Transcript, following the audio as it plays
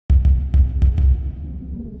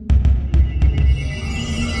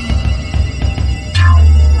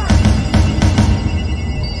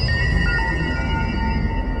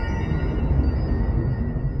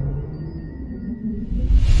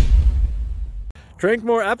Drink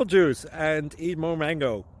more apple juice and eat more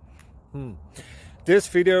mango. This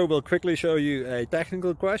video will quickly show you a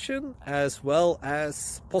technical question as well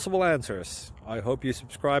as possible answers. I hope you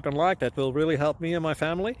subscribe and like, that will really help me and my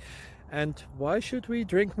family. And why should we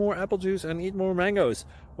drink more apple juice and eat more mangoes?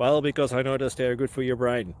 Well, because I noticed they're good for your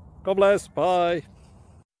brain. God bless, bye!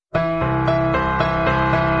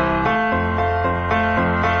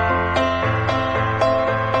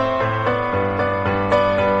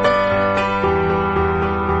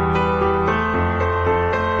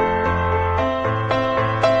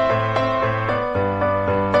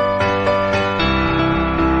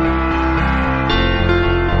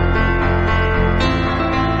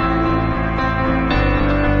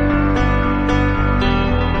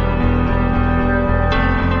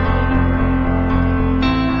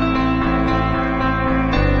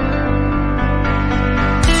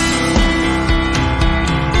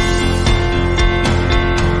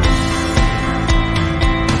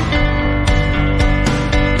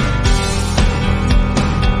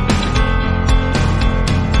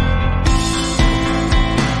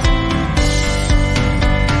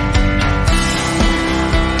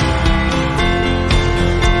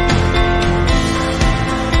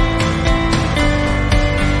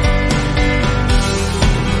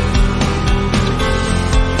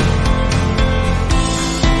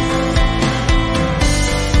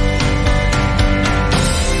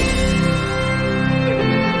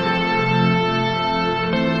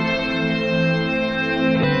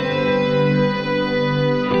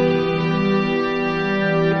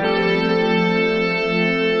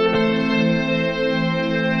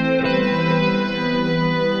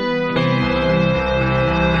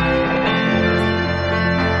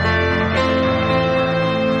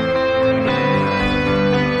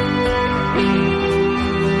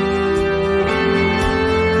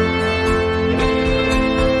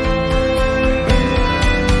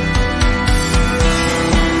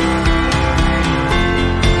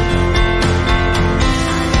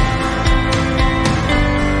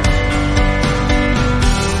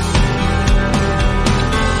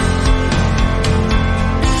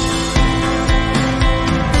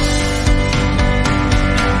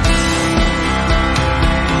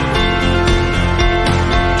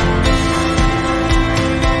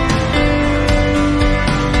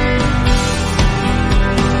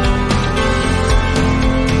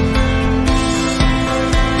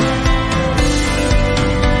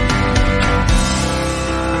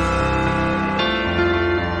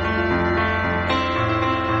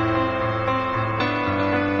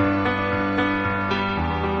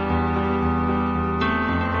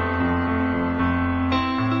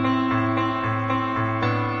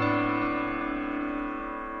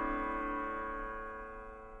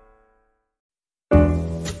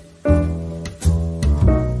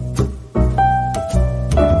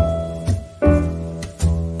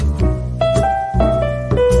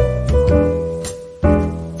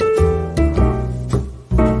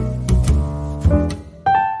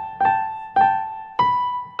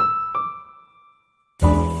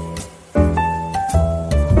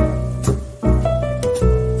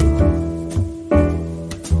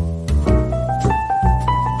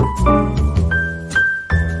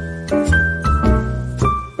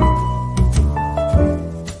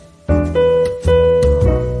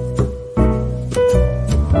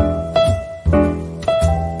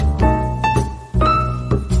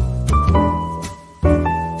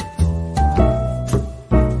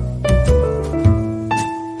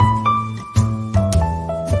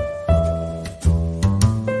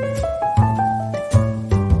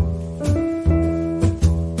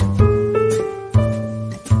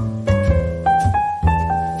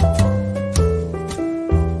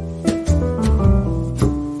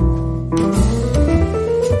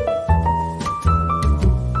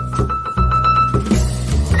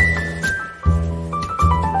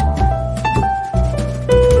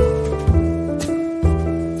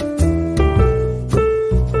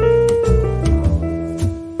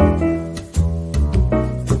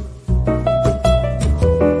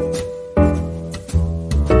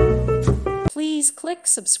 Please click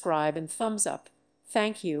subscribe and thumbs up.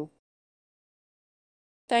 Thank you.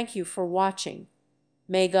 Thank you for watching.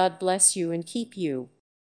 May God bless you and keep you.